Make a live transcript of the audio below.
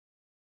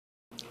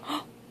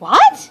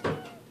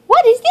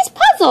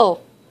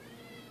puzzle.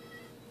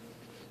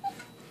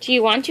 Do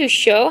you want to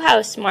show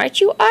how smart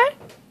you are?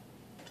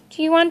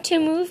 Do you want to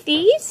move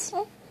these?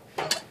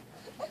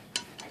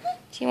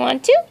 Do you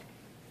want to?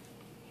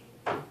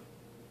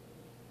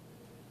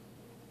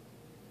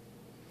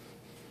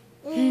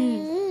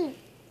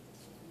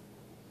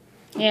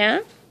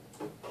 Yeah?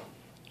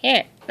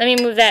 Here, let me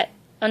move that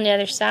on the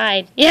other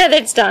side. Yeah,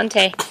 that's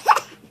Dante.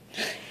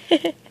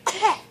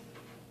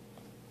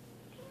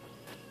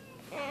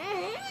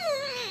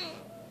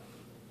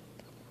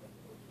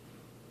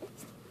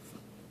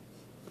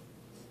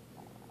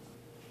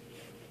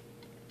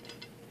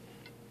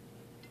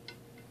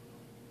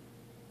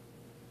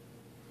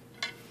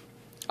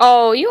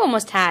 Oh, you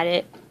almost had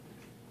it.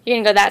 You're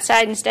gonna go that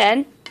side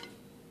instead?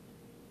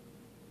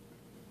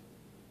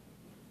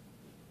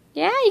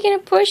 Yeah, you're gonna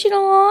push it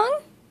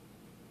along?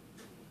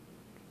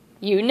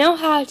 You know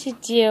how to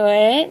do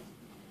it.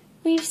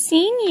 We've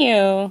seen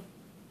you.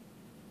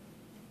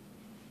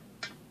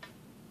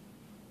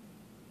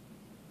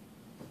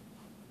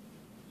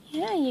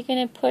 Yeah, you're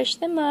gonna push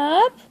them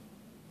up.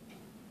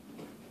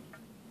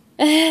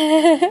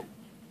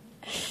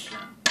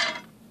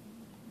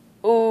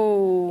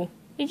 Ooh.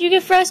 Did you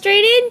get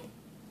frustrated?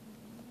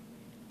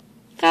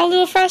 Got a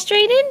little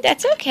frustrated?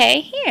 That's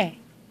okay. Here.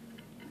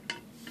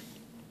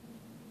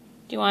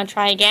 Do you want to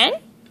try again?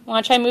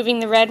 Want to try moving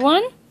the red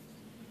one?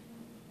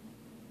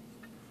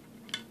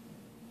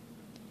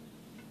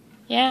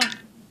 Yeah.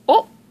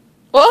 Oh!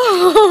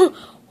 Whoa!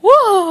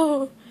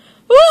 Whoa!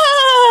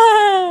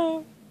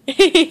 Whoa!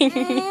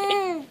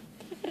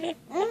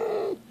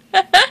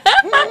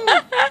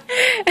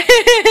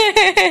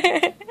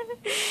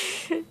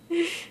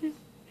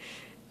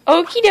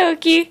 Okie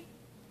dokie.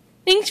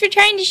 Thanks for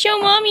trying to show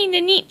Mommy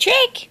the neat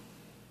trick.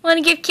 Want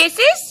to give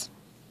kisses?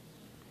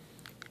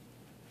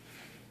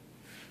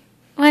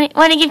 Want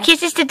to give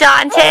kisses to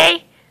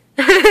Dante?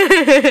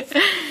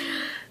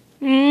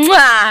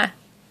 Mwah!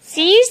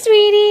 See you,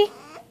 sweetie.